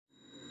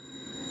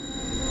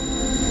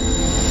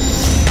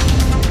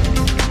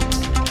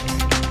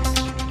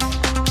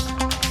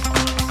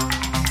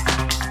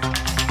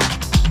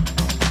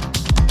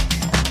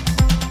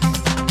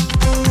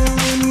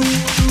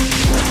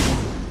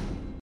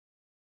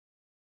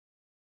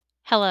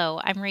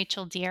Hello, I'm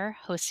Rachel Deere,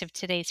 host of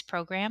today's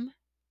program,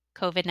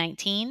 COVID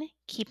 19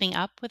 Keeping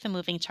Up with a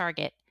Moving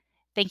Target.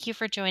 Thank you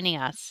for joining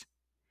us.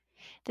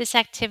 This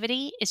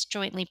activity is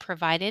jointly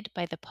provided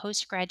by the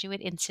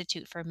Postgraduate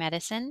Institute for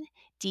Medicine,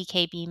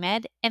 DKB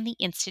Med, and the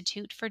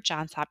Institute for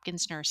Johns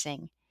Hopkins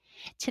Nursing.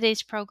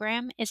 Today's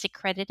program is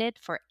accredited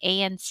for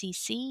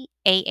ANCC,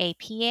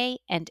 AAPA,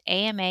 and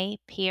AMA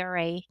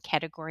PRA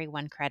Category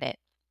 1 credit.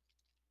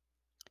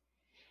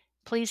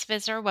 Please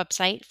visit our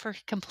website for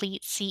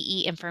complete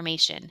CE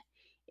information.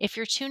 If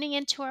you're tuning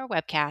into our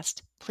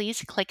webcast,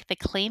 please click the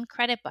Claim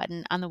Credit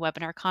button on the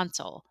webinar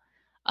console.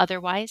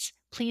 Otherwise,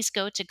 please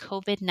go to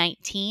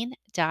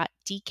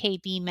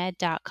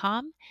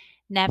covid19.dkbmed.com,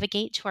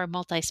 navigate to our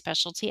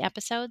multi-specialty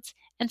episodes,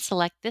 and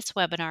select this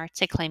webinar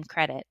to claim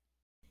credit.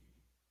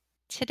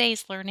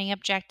 Today's learning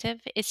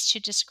objective is to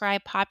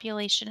describe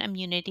population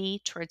immunity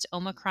towards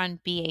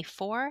Omicron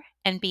BA4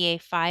 and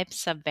BA5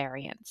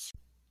 subvariants.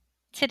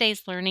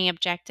 Today's learning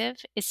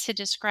objective is to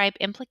describe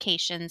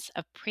implications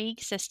of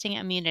pre-existing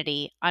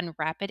immunity on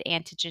rapid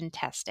antigen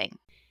testing.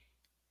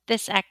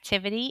 This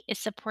activity is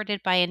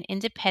supported by an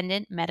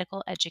independent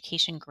medical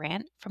education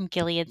grant from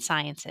Gilead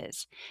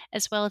Sciences,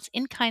 as well as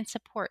in-kind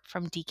support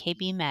from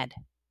DKB Med.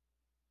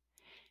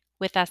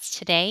 With us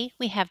today,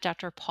 we have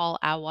Dr. Paul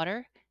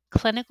Auwaerter,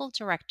 Clinical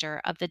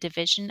Director of the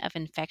Division of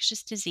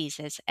Infectious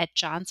Diseases at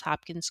Johns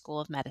Hopkins School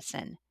of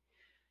Medicine.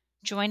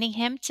 Joining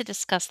him to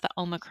discuss the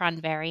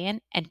Omicron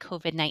variant and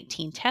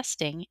COVID-19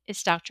 testing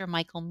is Dr.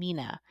 Michael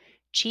Mina,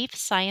 Chief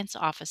Science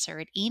Officer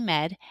at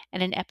eMed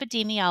and an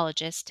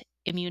epidemiologist,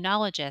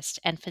 immunologist,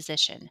 and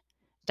physician.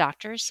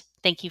 Doctors,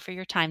 thank you for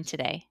your time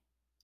today.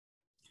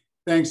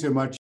 Thanks so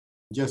much.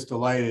 Just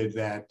delighted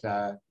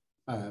that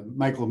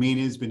Michael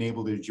Mina has been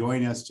able to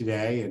join us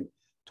today and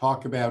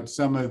talk about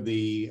some of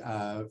the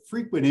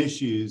frequent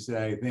issues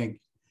that I think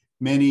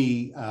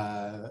many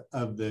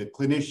of the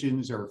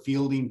clinicians are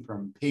fielding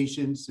from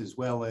patients as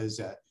well as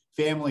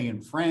family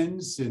and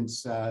friends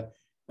since the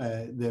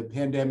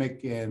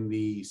pandemic and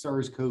the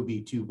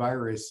SARS-CoV-2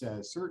 virus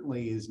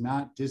certainly is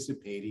not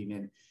dissipating.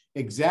 And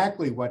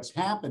exactly what's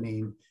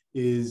happening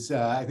is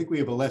I think we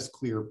have a less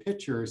clear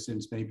picture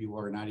since many people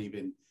are not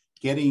even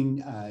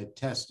getting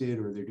tested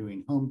or they're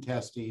doing home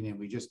testing, and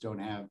we just don't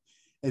have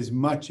as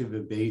much of a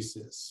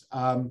basis.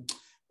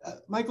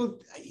 Michael,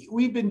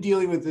 we've been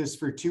dealing with this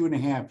for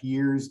 2.5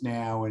 years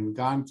now and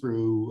gone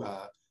through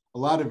a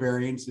lot of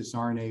variants. This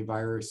RNA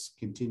virus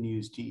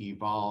continues to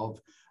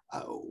evolve.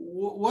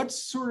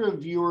 What's sort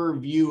of your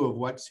view of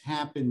what's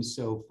happened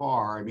so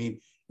far? I mean,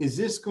 is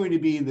this going to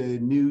be the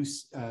new,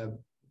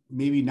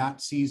 maybe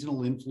not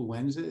seasonal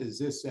influenza? Is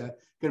this going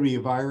to be a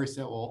virus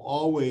that will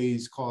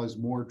always cause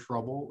more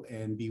trouble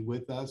and be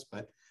with us,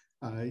 but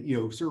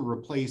sort of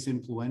replace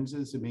influenza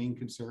as the main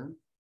concern?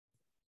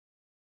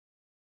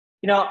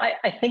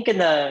 I think in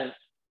the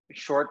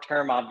short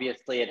term,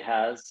 obviously it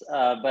has,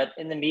 but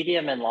in the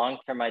medium and long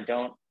term, I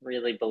don't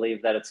really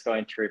believe that it's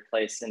going to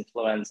replace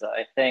influenza.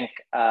 I think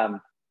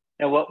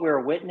what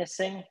we're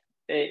witnessing,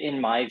 in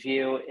my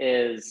view,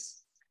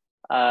 is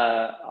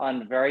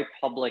on very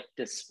public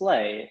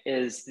display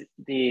is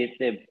the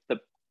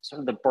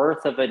sort of the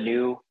birth of a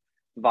new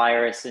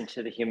virus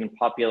into the human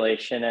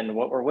population. And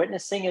what we're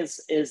witnessing is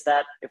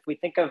that if we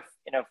think of,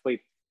 if we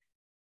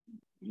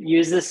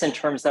use this in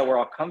terms that we're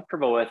all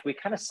comfortable with, we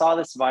kind of saw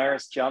this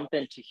virus jump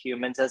into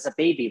humans as a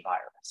baby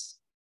virus.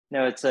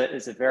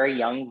 It's a very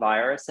young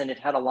virus, and it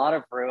had a lot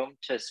of room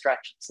to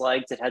stretch its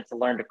legs. It had to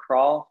learn to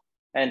crawl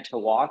and to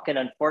walk. And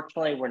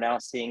unfortunately, we're now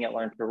seeing it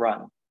learn to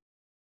run.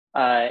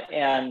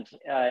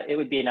 It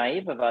would be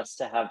naive of us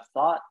to have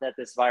thought that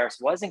this virus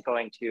wasn't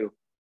going to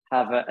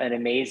have an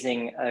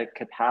amazing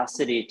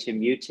capacity to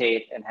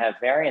mutate and have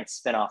variants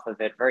spin off of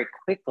it very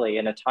quickly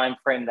in a time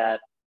frame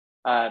that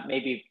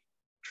maybe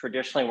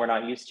traditionally we're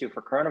not used to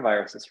for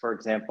coronaviruses, for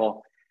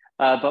example.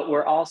 But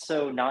we're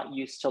also not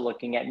used to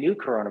looking at new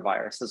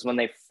coronaviruses. When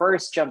they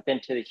first jump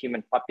into the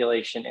human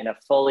population in a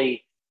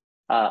fully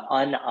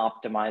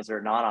unoptimized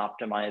or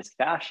non-optimized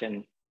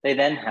fashion, they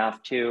then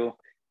have to,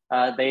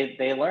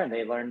 they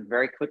learn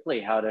very quickly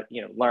how to,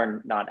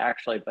 learn, not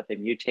actually, but they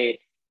mutate,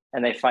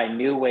 and they find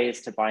new ways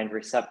to bind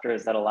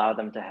receptors that allow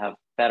them to have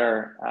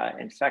better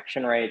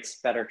infection rates,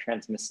 better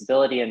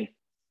transmissibility. And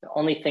the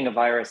only thing a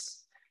virus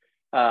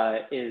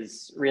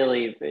is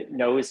really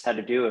knows how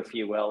to do, if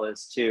you will,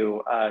 is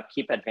to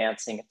keep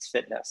advancing its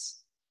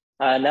fitness.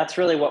 And that's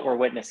really what we're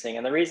witnessing.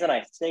 And the reason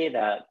I say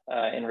that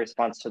in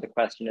response to the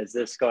question, is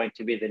this going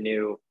to be the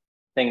new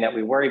thing that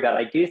we worry about?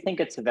 I do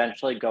think it's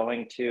eventually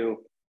going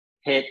to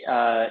hit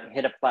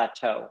a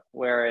plateau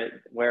where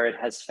it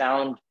has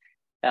found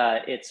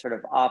its sort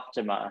of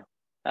optima,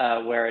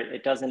 where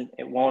it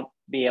won't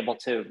be able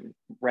to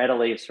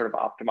readily sort of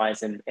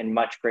optimize in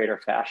much greater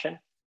fashion.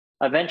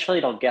 Eventually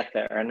it'll get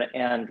there.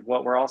 And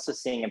what we're also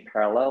seeing in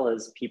parallel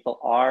is people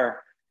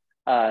are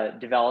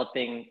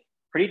developing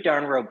pretty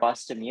darn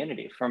robust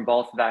immunity from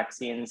both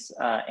vaccines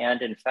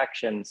and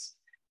infections,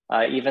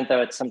 even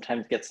though it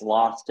sometimes gets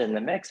lost in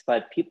the mix.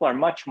 But people are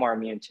much more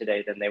immune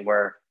today than they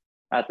were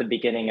at the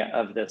beginning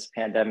of this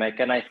pandemic.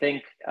 And I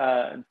think,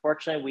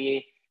 unfortunately,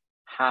 we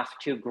have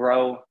to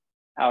grow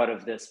out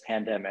of this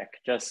pandemic,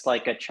 just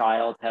like a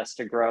child has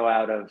to grow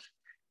out of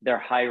their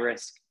high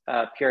risk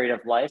period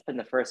of life in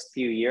the first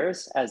few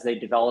years as they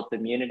develop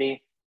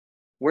immunity.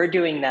 We're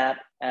doing that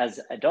as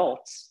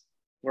adults.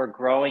 We're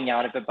growing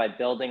out of it by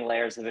building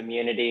layers of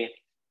immunity.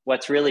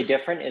 What's really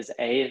different is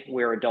A,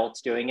 we're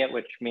adults doing it,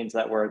 which means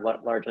that we're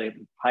largely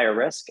higher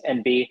risk,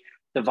 and B,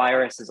 the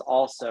virus is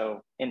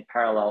also in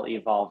parallel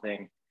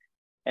evolving.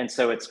 And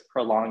so it's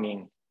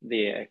prolonging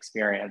the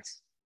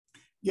experience.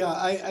 Yeah,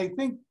 I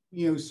think,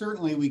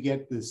 certainly we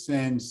get the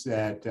sense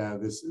that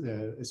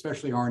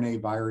especially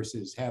RNA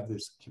viruses have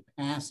this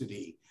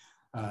capacity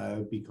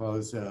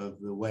because of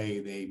the way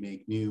they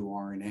make new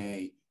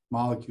RNA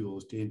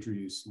molecules to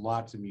introduce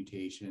lots of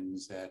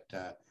mutations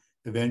that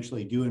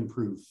eventually do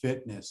improve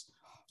fitness.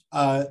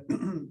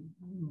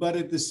 But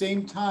at the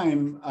same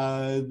time,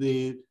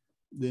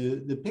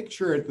 the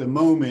picture at the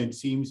moment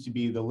seems to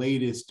be the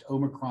latest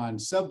Omicron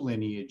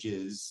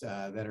sublineages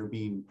that are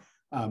being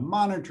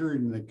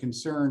monitored, and the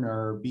concern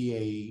are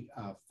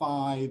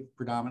BA.5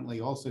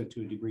 predominantly, also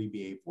to a degree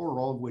BA.4,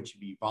 all of which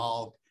have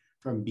evolved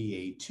from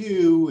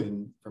BA.2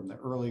 and from the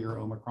earlier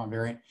Omicron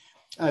variant.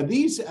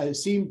 These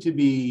seem to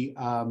be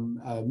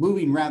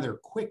moving rather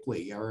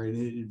quickly, or at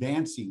an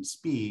advancing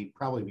speed,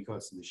 probably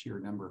because of the sheer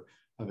number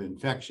of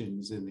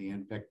infections and the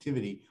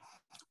infectivity.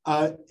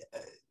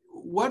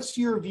 What's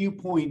your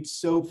viewpoint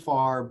so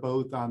far,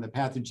 both on the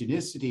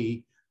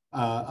pathogenicity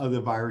of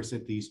the virus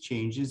at these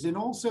changes and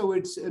also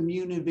its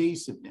immune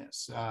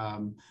evasiveness,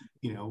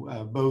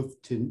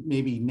 both to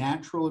maybe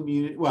natural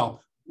immunity?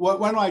 Well,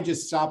 why don't I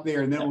just stop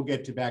there and then we'll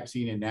get to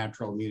vaccine and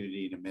natural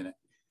immunity in a minute.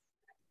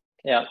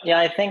 Yeah,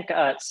 I think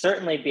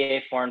certainly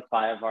BA.4 and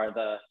 5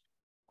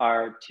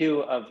 are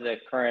two of the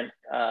current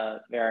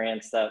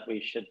variants that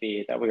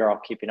we are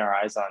all keeping our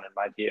eyes on, in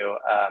my view,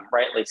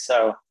 rightly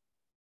so.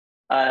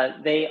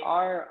 They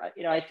are,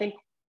 I think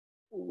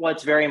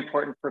what's very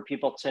important for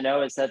people to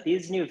know is that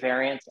these new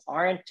variants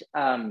aren't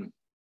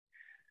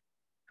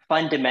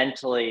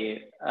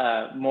fundamentally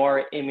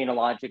more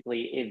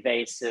immunologically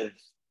evasive,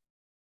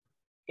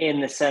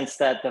 in the sense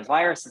that the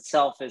virus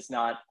itself is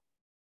not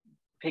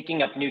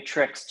picking up new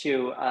tricks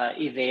to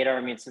evade our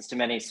immune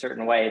system any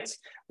certain way. It's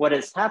what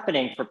is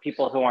happening, for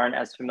people who aren't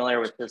as familiar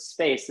with this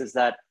space, is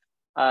that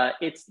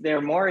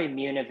they're more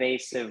immune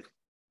evasive,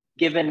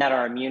 given that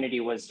our immunity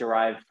was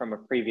derived from a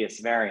previous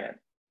variant.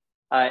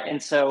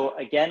 And so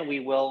again, we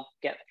will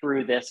get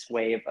through this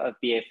wave of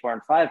BA.4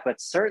 and 5,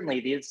 but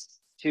certainly these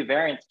two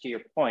variants, to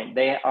your point,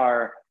 they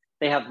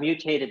have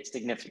mutated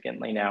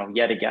significantly now,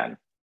 yet again.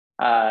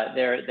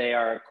 They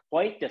are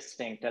quite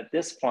distinct at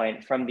this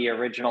point from the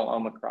original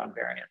Omicron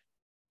variant.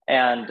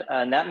 And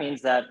that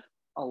means that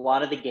a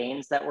lot of the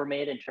gains that were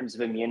made in terms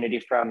of immunity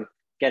from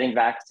getting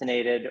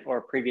vaccinated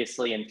or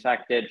previously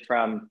infected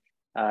from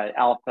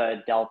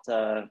Alpha,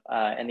 Delta,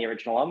 and the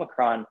original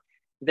Omicron,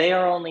 they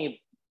are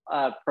only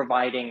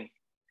providing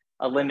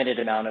a limited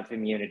amount of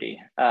immunity.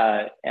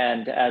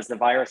 And as the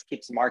virus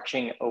keeps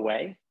marching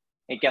away,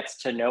 it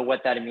gets to know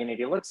what that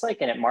immunity looks like,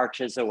 and it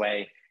marches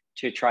away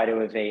to try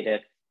to evade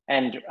it.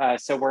 And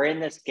so we're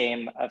in this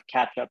game of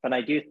catch up. And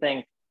I do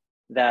think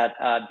that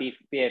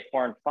BA.4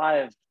 and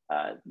 5,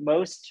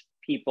 most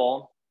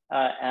people,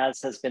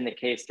 as has been the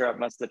case throughout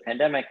most of the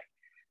pandemic,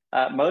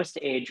 most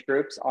age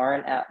groups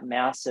aren't at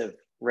massive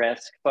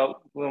risk.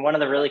 But one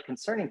of the really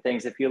concerning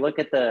things, if you look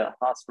at the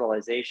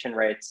hospitalization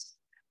rates,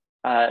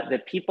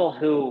 the people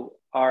who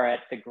are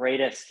at the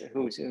greatest,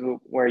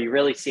 where you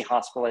really see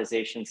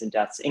hospitalizations and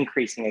deaths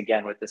increasing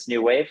again with this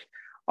new wave,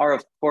 are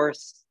of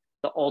course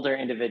the older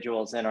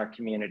individuals in our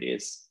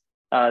communities,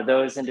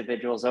 those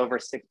individuals over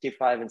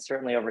 65 and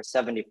certainly over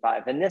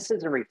 75. And this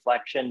is a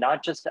reflection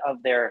not just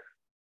of their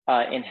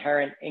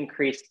inherent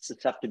increased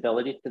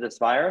susceptibility to this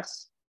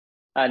virus,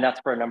 and that's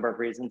for a number of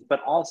reasons,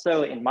 but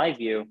also, in my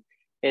view,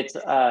 it's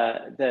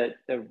the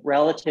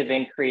relative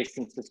increase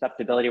in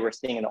susceptibility we're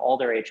seeing in the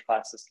older age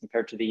classes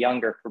compared to the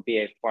younger for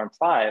BA.4 and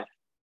 5,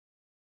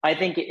 I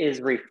think is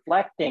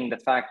reflecting the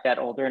fact that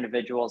older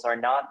individuals are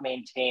not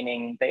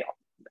maintaining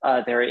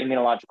their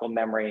immunological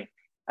memory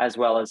as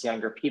well as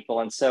younger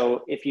people. And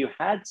so if you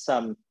had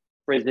some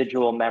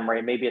residual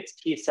memory, maybe it's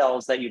T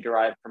cells that you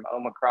derive from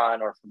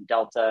Omicron or from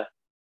Delta,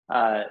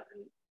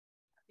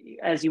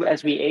 as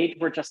we age,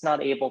 we're just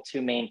not able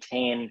to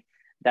maintain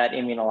that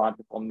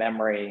immunological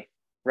memory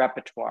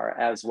repertoire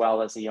as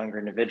well as a younger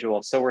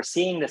individual. So we're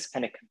seeing this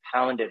kind of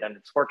compounded, and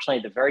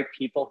unfortunately, the very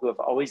people who have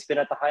always been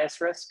at the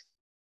highest risk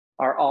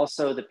are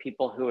also the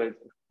people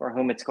for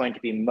whom it's going to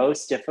be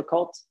most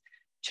difficult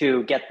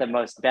to get the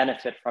most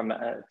benefit from,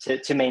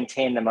 to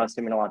maintain the most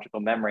immunological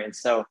memory. And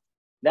so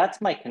that's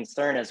my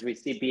concern as we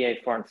see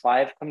BA.4 and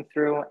 5 come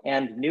through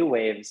and new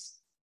waves.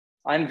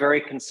 I'm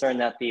very concerned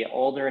that the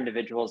older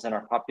individuals in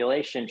our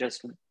population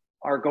just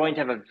are going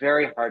to have a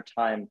very hard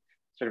time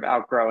sort of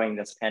outgrowing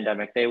this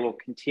pandemic. They will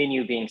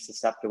continue being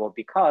susceptible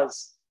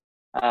because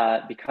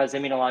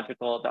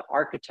the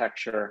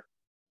architecture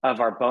of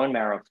our bone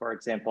marrow, for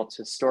example,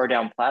 to store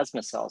down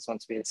plasma cells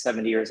once we hit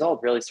 70 years old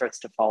really starts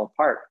to fall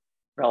apart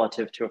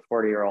relative to a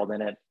 40-year-old.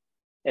 And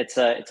it's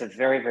a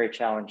very, very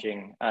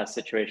challenging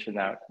situation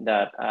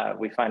that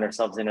we find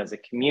ourselves in as a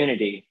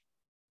community,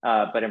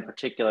 but in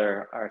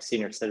particular, our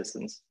senior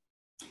citizens.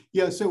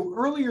 Yeah, so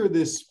earlier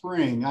this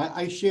spring,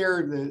 I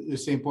shared the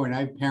same point. I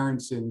have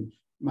parents in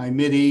my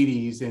mid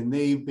 80s, and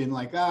they've been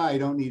like, I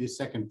don't need a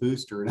second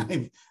booster.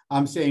 And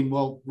I'm saying,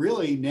 well,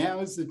 really, now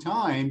is the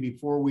time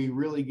before we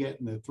really get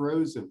in the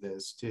throes of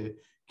this to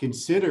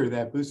consider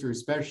that booster,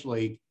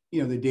 especially,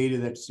 the data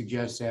that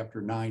suggests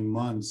after 9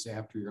 months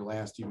after your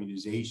last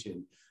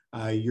immunization,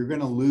 you're going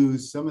to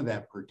lose some of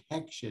that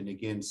protection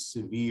against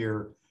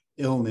severe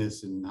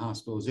illness and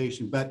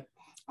hospitalization. But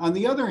on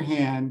the other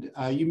hand,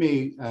 you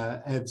may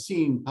have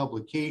seen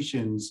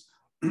publications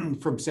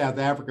from South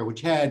Africa,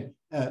 which had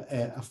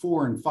a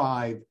 4 and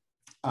 5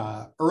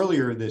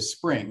 earlier this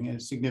spring, a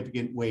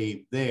significant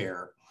wave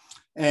there.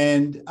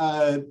 And,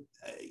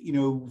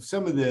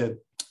 some of the,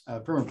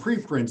 from a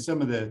preprint,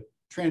 some of the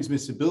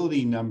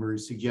transmissibility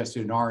numbers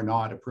suggested an R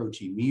naught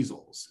approaching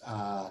measles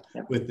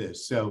with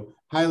this. So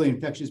highly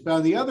infectious. But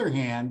on the other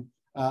hand,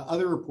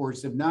 other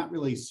reports have not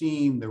really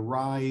seen the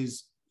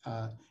rise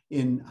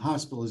in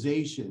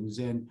hospitalizations.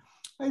 And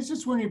I was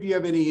just wondering if you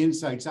have any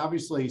insights.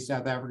 Obviously,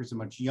 South Africa is a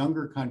much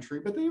younger country,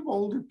 but they have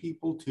older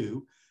people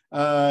too.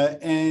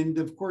 And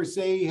of course,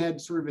 they had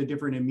sort of a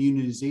different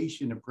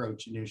immunization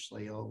approach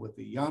initially with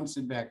the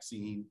Janssen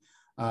vaccine,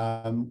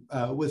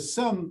 with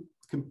some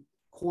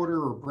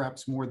quarter or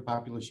perhaps more of the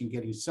population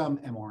getting some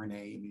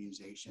mRNA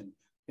immunization,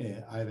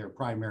 either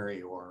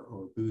primary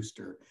or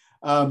booster.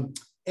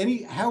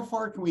 How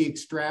far can we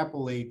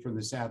extrapolate from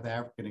the South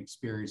African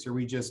experience? Are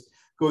we just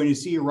going to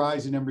see a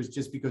rise in numbers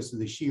just because of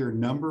the sheer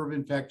number of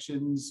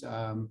infections,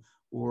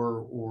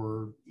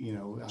 what's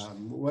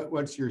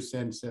your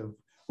sense of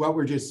what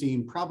we're just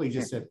seeing, probably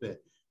just at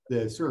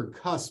the sort of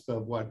cusp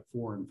of what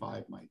 4 and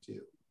 5 might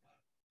do?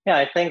 Yeah,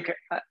 I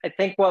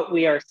think what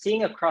we are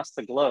seeing across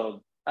the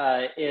globe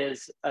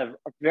is a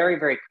very,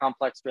 very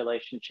complex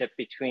relationship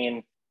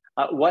between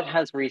what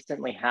has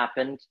recently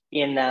happened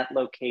in that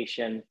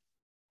location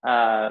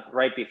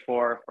right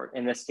before, or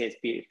in this case,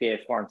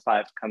 BA4 and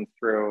 5 come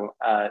through.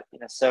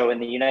 So in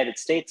the United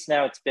States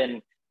now, it's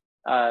been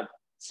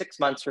 6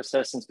 months or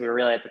so since we were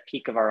really at the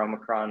peak of our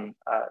Omicron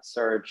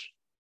surge,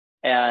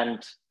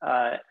 and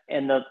I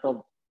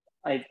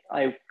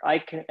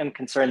am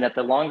concerned that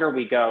the longer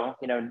we go,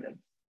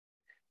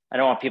 I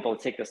don't want people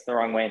to take this the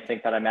wrong way and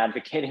think that I'm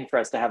advocating for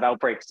us to have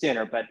outbreaks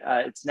sooner, but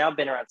it's now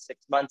been around 6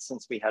 months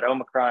since we had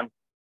Omicron.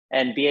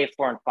 And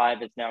BA4 and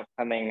 5 is now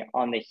coming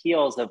on the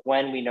heels of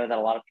when we know that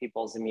a lot of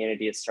people's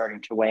immunity is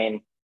starting to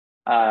wane.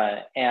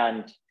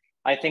 And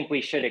I think we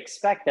should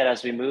expect that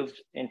as we move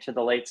into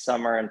the late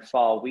summer and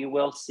fall, we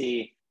will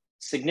see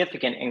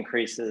significant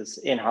increases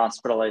in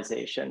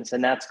hospitalizations.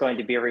 And that's going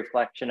to be a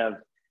reflection of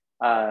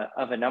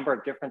a number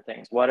of different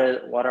things. What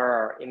are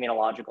our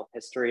immunological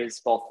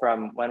histories, both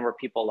from when were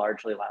people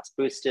largely last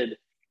boosted?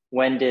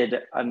 When did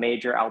a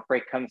major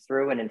outbreak come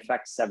through and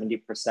infect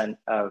 70%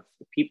 of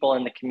the people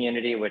in the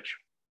community, which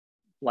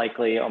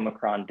likely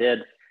Omicron did?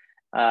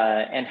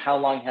 And how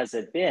long has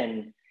it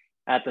been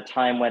at the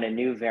time when a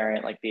new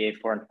variant like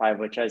BA4 and 5,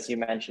 which as you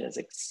mentioned is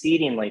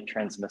exceedingly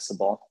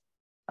transmissible,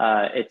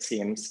 it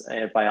seems,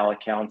 by all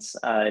accounts,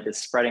 it is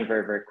spreading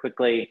very, very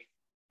quickly.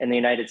 In the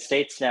United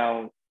States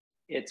now,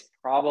 it's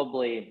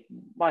probably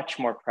much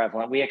more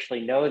prevalent. We actually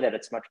know that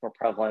it's much more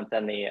prevalent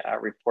than the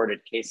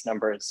reported case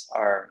numbers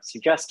are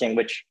suggesting,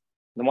 which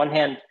on the one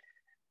hand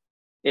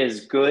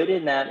is good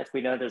in that if we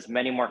know there's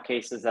many more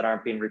cases that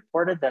aren't being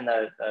reported, then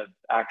the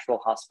actual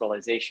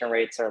hospitalization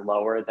rates are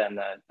lower than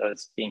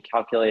those being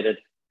calculated.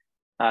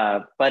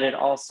 But it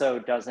also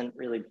doesn't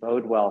really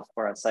bode well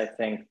for us, I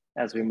think,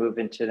 as we move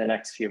into the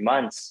next few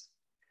months,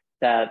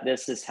 that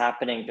this is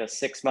happening just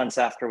 6 months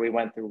after we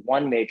went through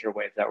one major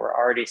wave, that we're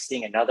already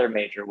seeing another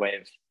major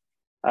wave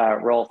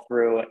roll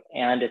through,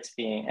 and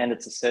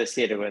it's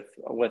associated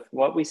with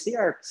what we see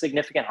are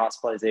significant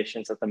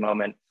hospitalizations at the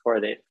moment for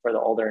the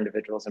older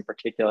individuals in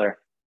particular.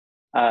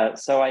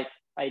 So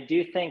I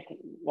do think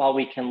while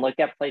we can look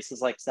at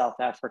places like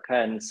South Africa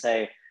and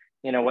say,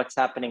 what's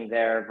happening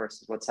there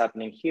versus what's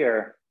happening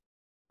here,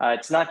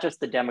 it's not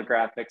just the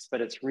demographics, but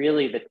it's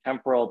really the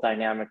temporal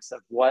dynamics of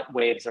what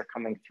waves are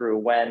coming through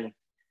when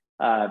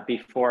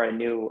before a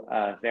new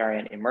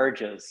variant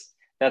emerges.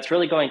 That's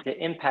really going to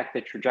impact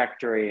the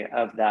trajectory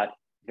of that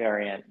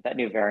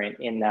new variant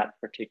in that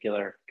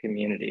particular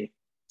community.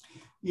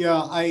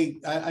 Yeah,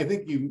 I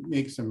think you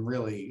make some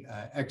really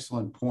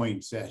excellent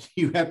points that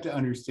you have to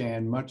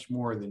understand much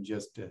more than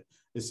just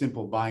a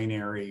simple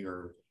binary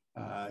or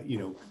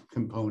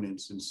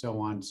components and so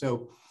on.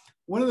 So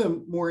one of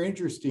the more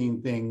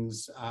interesting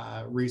things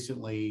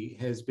recently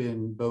has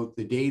been both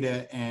the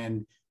data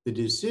and the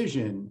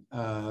decision,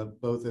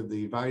 both of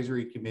the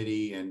advisory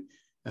committee and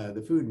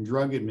the Food and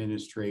Drug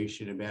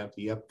Administration about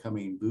the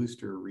upcoming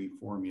booster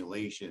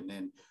reformulation.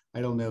 And I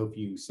don't know if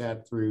you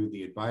sat through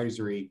the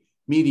advisory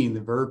meeting,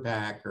 the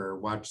VRBPAC, or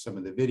watched some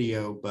of the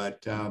video,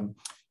 but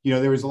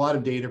there was a lot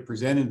of data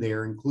presented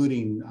there,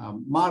 including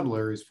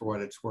modelers, for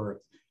what it's worth,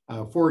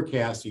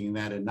 forecasting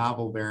that a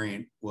novel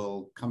variant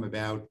will come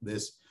about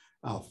this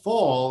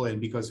fall, and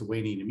because of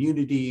waning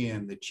immunity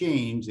and the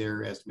change,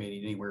 they're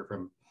estimating anywhere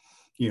from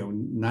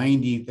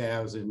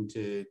 90,000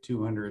 to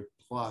 200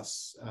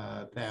 plus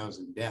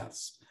thousand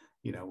deaths,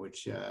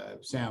 which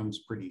sounds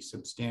pretty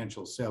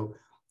substantial. So,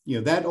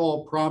 that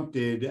all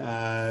prompted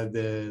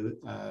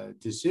the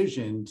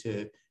decision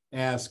to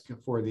ask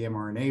for the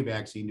mRNA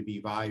vaccine to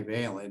be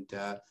bivalent,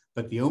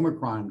 but the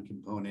Omicron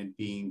component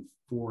being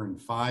 4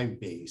 and 5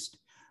 based.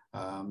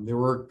 There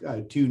were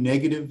 2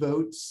 negative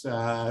votes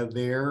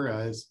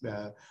there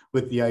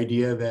with the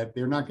idea that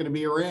they're not going to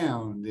be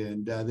around.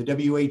 And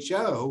the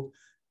WHO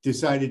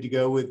decided to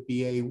go with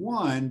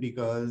BA1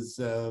 because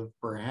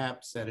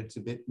perhaps that it's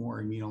a bit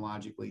more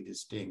immunologically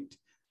distinct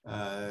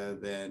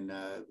than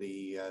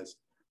the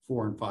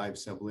 4 and 5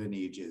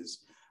 sublineages.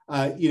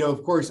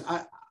 Of course,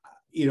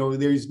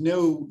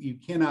 you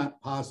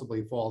cannot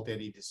possibly fault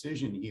any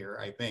decision here,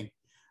 I think.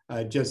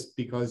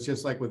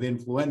 Just like with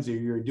influenza,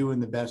 you're doing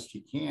the best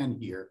you can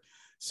here.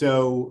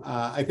 So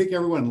I think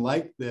everyone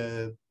liked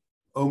the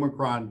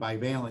Omicron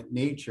bivalent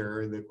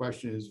nature. The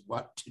question is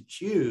what to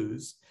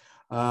choose.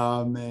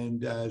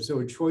 So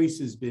a choice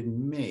has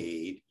been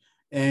made.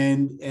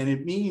 And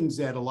it means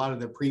that a lot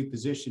of the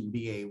pre-positioned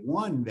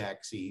BA1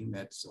 vaccine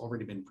that's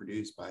already been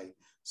produced by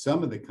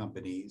some of the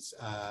companies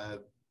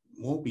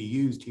won't be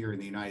used here in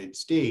the United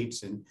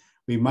States. And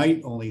we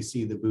might only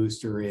see the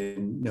booster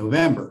in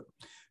November.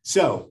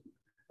 So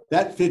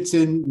that fits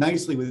in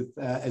nicely with,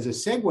 as a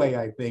segue,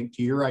 I think,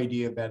 to your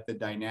idea about the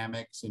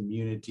dynamics,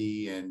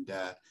 immunity, and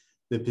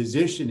the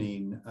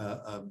positioning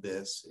of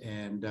this.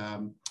 And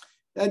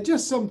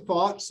just some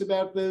thoughts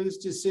about those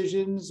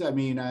decisions. I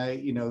mean,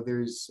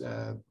 there's,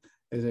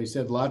 as I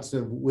said, lots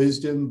of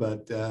wisdom,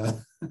 but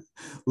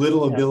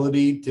little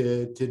ability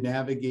to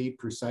navigate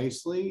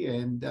precisely.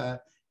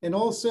 And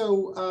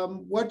also,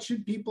 what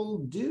should people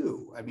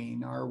do? I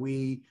mean,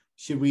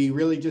 should we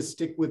really just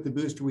stick with the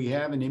booster we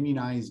have and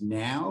immunize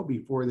now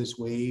before this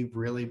wave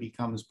really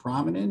becomes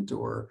prominent?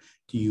 Or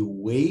do you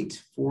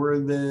wait for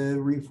the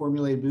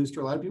reformulated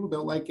booster? A lot of people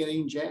don't like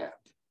getting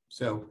jabbed.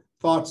 So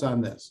thoughts on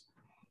this?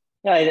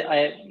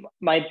 Yeah,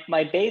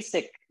 my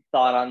basic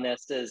thought on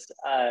this is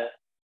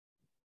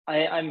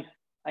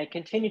I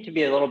continue to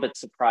be a little bit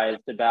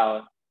surprised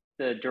about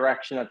the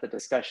direction that the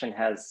discussion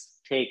has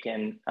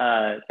taken,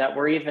 that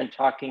we're even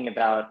talking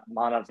about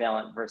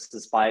monovalent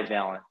versus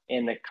bivalent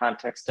in the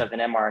context of an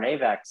mRNA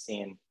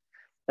vaccine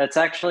that's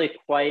actually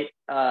quite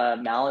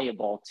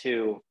malleable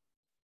to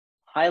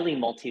highly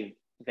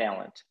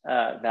multivalent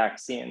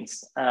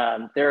vaccines.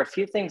 There are a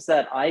few things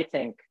that I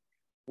think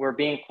we're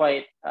being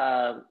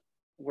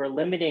we're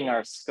limiting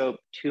our scope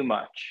too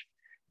much.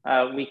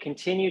 We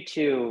continue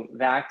to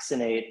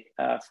vaccinate,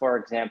 for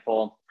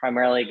example,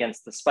 primarily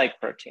against the spike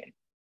protein.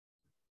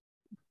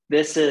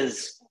 This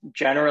is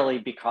generally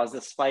because the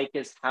spike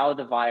is how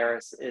the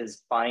virus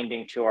is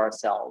binding to our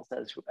cells,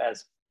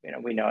 as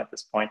we know at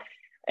this point.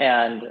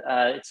 And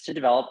it's to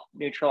develop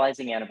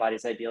neutralizing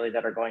antibodies, ideally,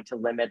 that are going to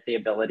limit the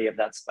ability of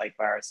that spike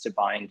virus to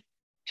bind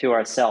to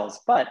our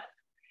cells. But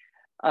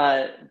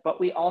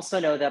we also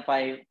know that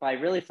by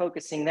really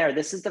focusing there,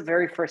 this is the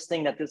very first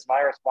thing that this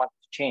virus wants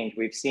to change.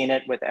 We've seen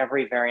it with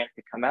every variant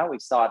to come out. We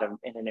saw it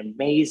in an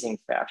amazing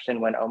fashion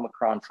when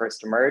Omicron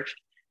first emerged.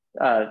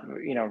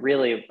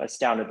 Really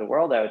astounded the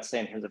world, I would say,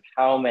 in terms of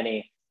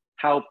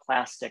how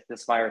plastic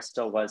this virus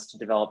still was to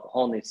develop a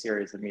whole new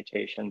series of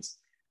mutations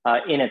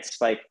in its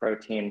spike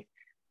protein.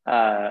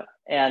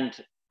 And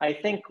I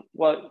think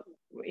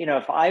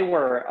if I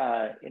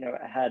were,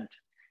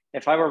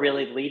 if I were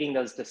really leading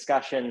those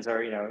discussions,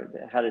 or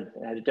had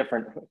a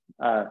different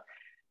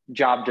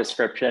job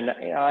description,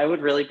 I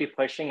would really be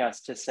pushing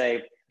us to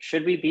say,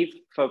 should we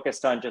be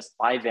focused on just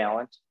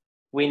bivalent?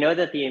 We know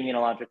that the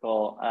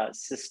immunological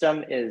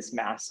system is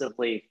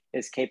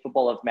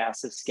capable of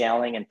massive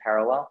scaling in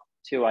parallel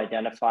to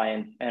identify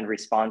and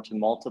respond to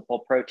multiple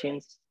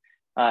proteins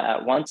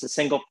at once. A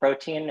single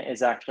protein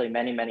is actually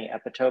many, many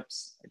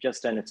epitopes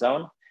just in its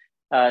own.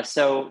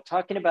 So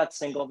talking about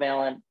single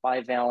valent,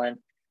 bivalent,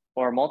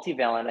 or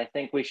multivalent, I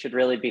think we should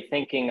really be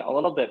thinking a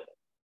little bit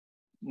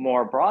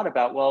more broad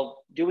about,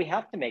 well, do we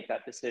have to make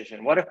that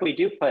decision? What if we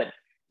do put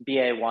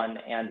BA1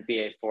 and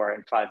BA4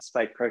 and 5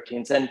 spike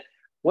proteins? And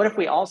what if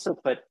we also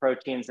put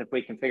proteins, if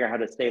we can figure out how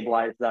to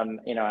stabilize them,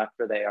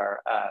 after they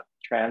are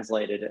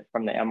translated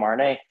from the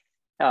mRNA,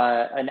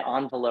 an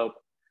envelope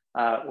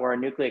or a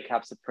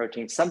nucleocapsid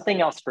protein,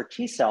 something else for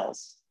T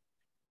cells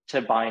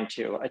to bind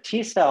to? A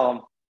T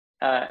cell,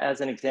 as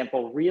an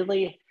example,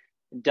 really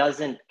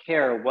doesn't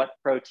care what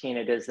protein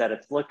it is that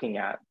it's looking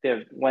at.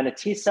 When a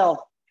T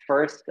cell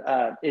first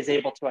is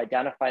able to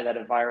identify that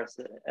a virus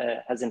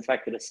has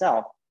infected a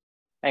cell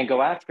and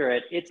go after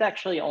it, it's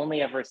actually only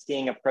ever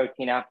seeing a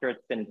protein after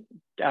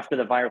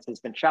the virus has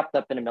been chopped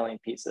up in a million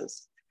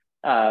pieces.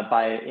 We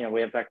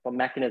have actual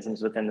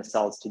mechanisms within the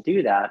cells to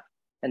do that,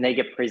 and they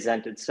get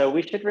presented. So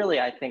we should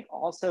really, I think,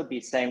 also be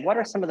saying, what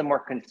are some of the more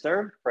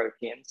conserved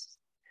proteins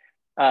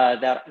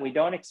that we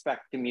don't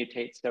expect to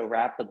mutate so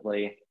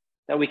rapidly,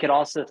 that we could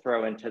also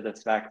throw into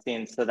this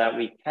vaccine so that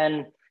we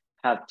can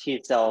have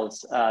T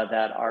cells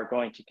that are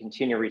going to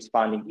continue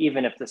responding,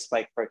 even if the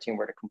spike protein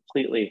were to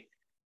completely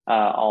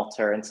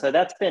alter. And so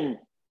that's been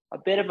a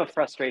bit of a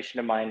frustration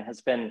of mine,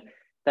 has been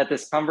that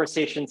this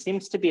conversation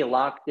seems to be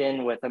locked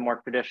in with a more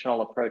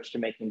traditional approach to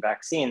making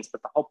vaccines.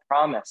 But the whole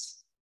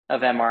promise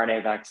of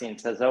mRNA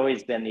vaccines has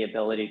always been the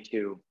ability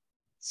to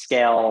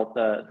scale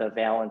the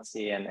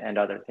valency and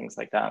other things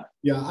like that.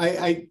 Yeah,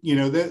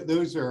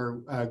 those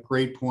are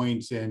great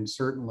points, and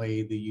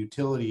certainly the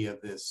utility of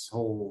this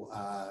whole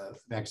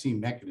vaccine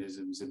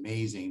mechanism is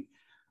amazing.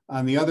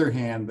 On the other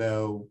hand,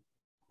 though,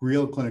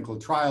 real clinical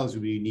trials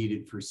would be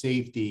needed for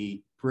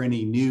safety for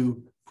any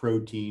new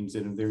proteins,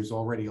 and there's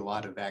already a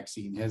lot of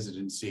vaccine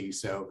hesitancy.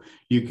 So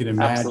you can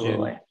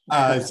imagine.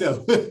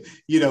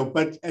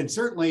 And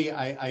certainly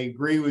I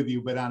agree with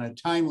you, but on a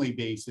timely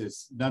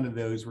basis, none of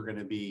those were going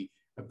to be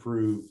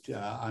approved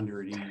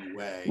under an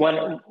EUA.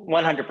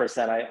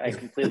 100%. I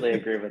completely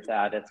agree with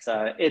that.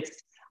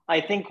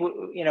 I think,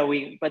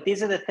 but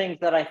these are the things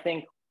that I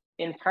think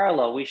in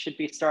parallel we should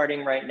be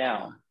starting right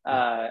now.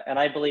 And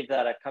I believe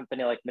that a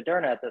company like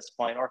Moderna at this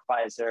point, or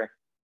Pfizer,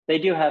 they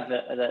do have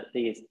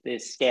the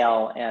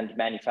scale and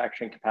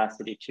manufacturing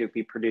capacity to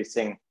be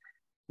producing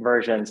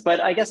versions. But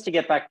I guess to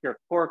get back to your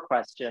core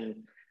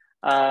question,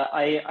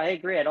 I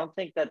agree. I don't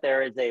think that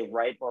there is a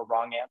right or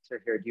wrong answer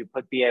here. Do you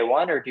put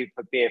BA1 or do you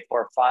put BA4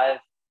 or 5?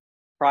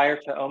 Prior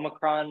to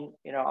Omicron,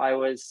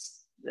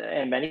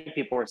 and many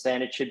people were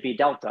saying it should be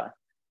Delta,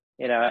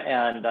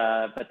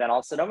 but then all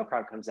of a sudden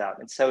Omicron comes out.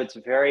 And so it's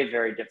very,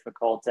 very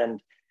difficult.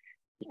 And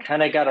you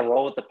kind of got to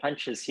roll with the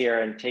punches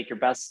here and take your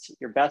best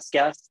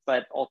guess,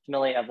 but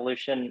ultimately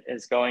evolution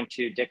is going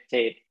to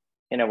dictate,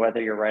 whether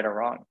you're right or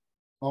wrong.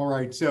 All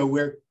right, so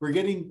we're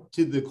getting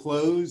to the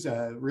close.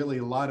 Really,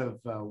 a lot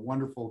of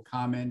wonderful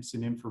comments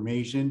and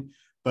information.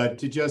 But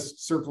to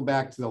just circle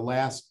back to the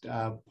last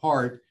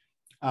part,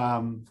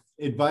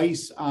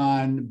 advice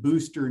on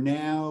booster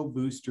now,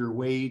 booster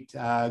wait.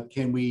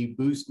 Can we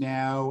boost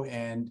now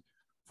and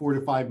 4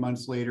 to 5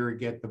 months later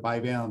get the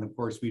bivalent? Of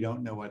course, we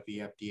don't know what the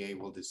FDA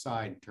will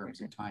decide in terms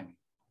of timing.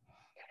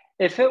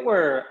 If it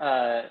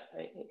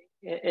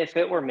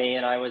were me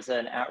and I was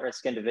an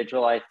at-risk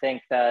individual, I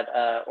think that,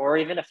 or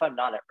even if I'm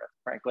not at risk,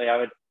 frankly,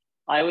 I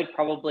would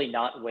probably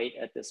not wait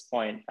at this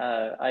point.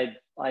 I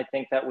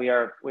think that we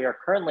are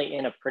currently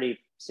in a pretty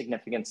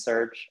significant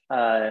surge,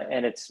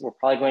 and we're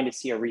probably going to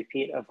see a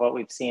repeat of what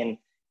we've seen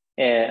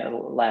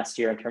last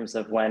year in terms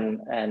of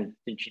when and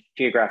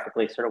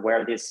geographically sort of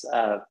where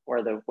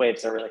the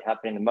waves are really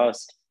happening the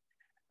most.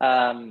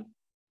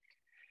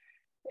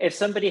 If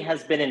somebody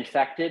has been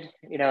infected,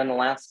 in the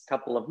last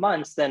couple of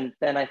months, then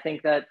I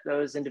think that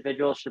those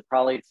individuals should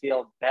probably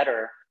feel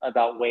better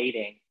about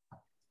waiting.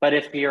 But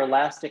if your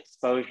last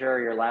exposure,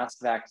 your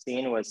last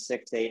vaccine was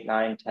 6, 8,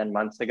 9, 10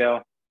 months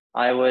ago,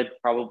 I would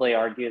probably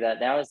argue that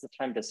now is the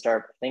time to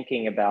start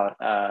thinking about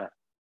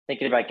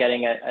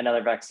getting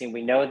another vaccine.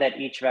 We know that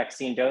each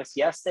vaccine dose,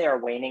 yes, they are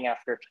waning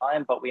after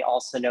time, but we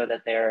also know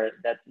that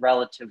that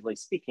relatively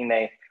speaking,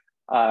 they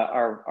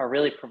are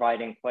really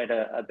providing quite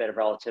a bit of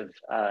relative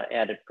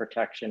added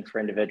protection for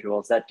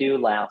individuals that do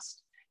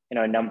last,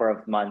 a number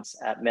of months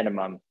at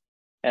minimum.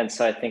 And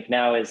so I think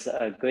now is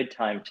a good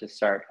time to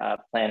start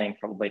planning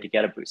probably to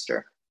get a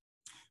booster.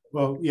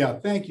 Well, yeah,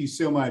 thank you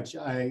so much.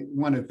 I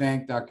want to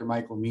thank Dr.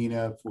 Michael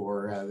Mina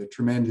for the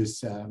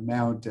tremendous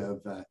amount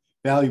of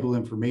valuable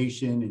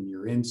information and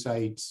your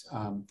insights.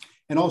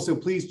 And also,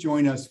 please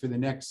join us for the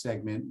next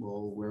segment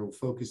where we'll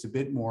focus a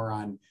bit more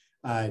on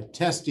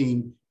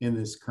testing in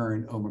this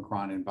current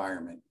Omicron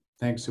environment.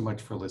 Thanks so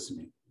much for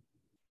listening.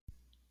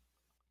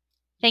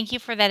 Thank you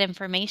for that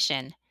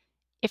information.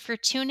 If you're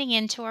tuning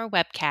into our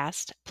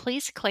webcast,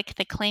 please click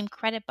the Claim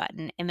Credit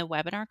button in the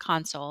webinar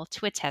console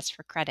to attest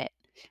for credit.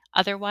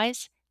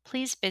 Otherwise,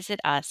 please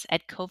visit us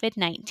at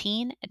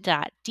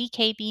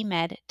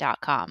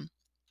covid19.dkbmed.com.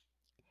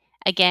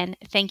 Again,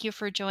 thank you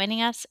for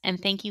joining us,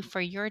 and thank you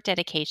for your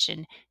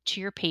dedication to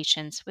your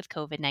patients with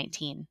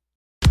COVID-19.